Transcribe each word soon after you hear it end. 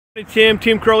Hey Tim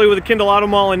Crowley with the Kendalll Auto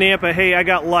Mall in Nampa. Hey, I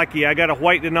got lucky. I got a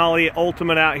white Denali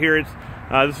Ultimate out here. It's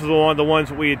this is one of the ones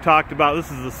that we had talked about.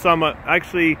 This is the Summit.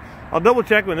 Actually, I'll double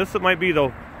check when this might be the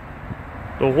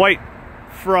white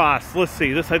frost. Let's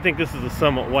see. I think this is the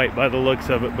Summit white by the looks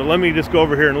of it. But let me just go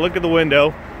over here and look at the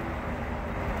window.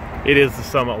 It is the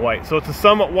Summit white. So it's a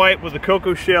Summit white with a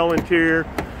cocoa shell interior.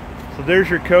 So there's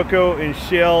your cocoa and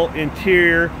shell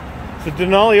interior. It's a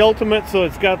Denali Ultimate, so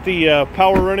it's got the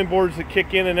power running boards that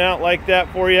kick in and out like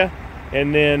that for you.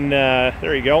 And then,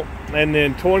 there you go. And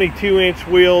then 22-inch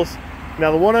wheels.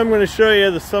 Now the one I'm going to show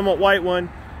you, the Summit white one,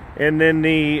 and then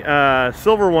the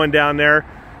silver one down there.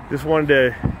 Just wanted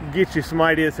to get you some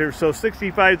ideas here. So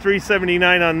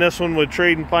 $65,379 on this one with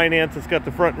trade and finance. It's got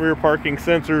the front and rear parking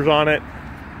sensors on it.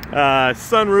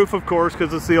 Sunroof, of course,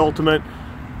 because it's the Ultimate.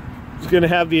 It's going to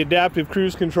have the adaptive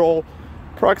cruise control,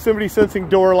 proximity sensing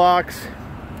door locks,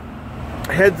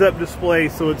 heads-up display.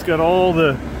 So it's got all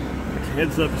the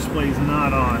heads-up displays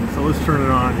not on. So let's turn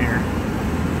it on here.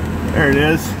 There it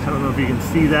is. I don't know if you can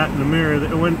see that in the mirror.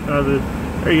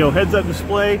 There you go, heads-up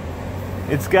display.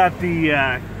 It's got the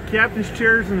captain's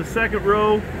chairs in the second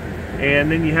row, and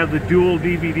then you have the dual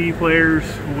DVD players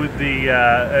with the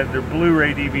their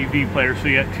Blu-ray DVD players. So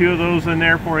you got two of those in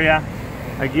there for you.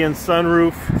 Again,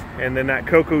 sunroof, and then that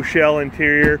cocoa shell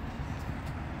interior.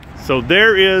 So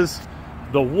there is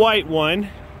the white one,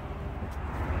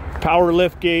 power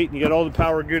lift gate. You got all the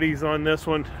power goodies on this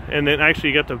one, and then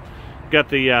actually you got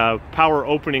the power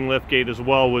opening lift gate as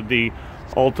well with the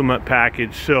Ultimate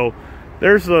package. So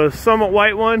there's the Summit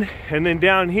white one, and then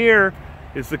down here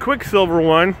is the Quicksilver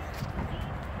one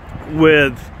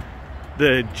with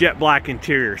the jet black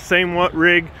interior. Same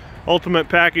rig, Ultimate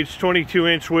package,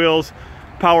 22-inch wheels,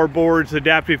 power boards,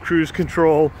 adaptive cruise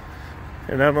control.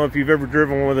 And I don't know if you've ever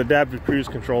driven one with adaptive cruise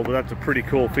control, but that's a pretty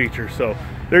cool feature. So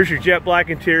there's your jet black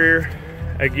interior.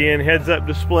 Again, heads-up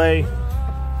display,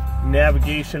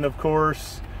 navigation, of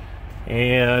course,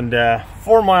 and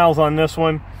 4 miles on this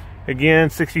one. Again,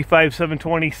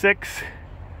 65,726.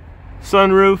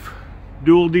 Sunroof,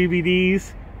 dual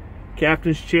DVDs,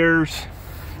 captain's chairs,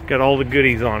 got all the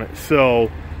goodies on it.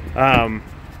 So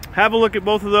have a look at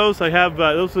both of those. I have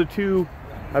those are the two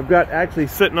I've got actually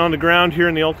sitting on the ground here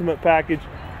in the Ultimate package.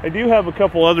 I do have a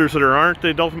couple others that aren't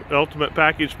the Ultimate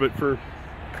package, but for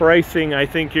pricing, I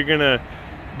think you're gonna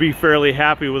be fairly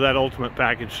happy with that Ultimate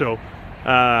package. So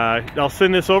I'll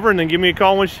send this over, and then give me a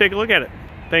call once you take a look at it.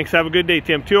 Thanks. Have a good day,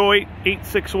 Tim.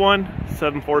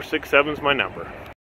 208-861-7467 is my number.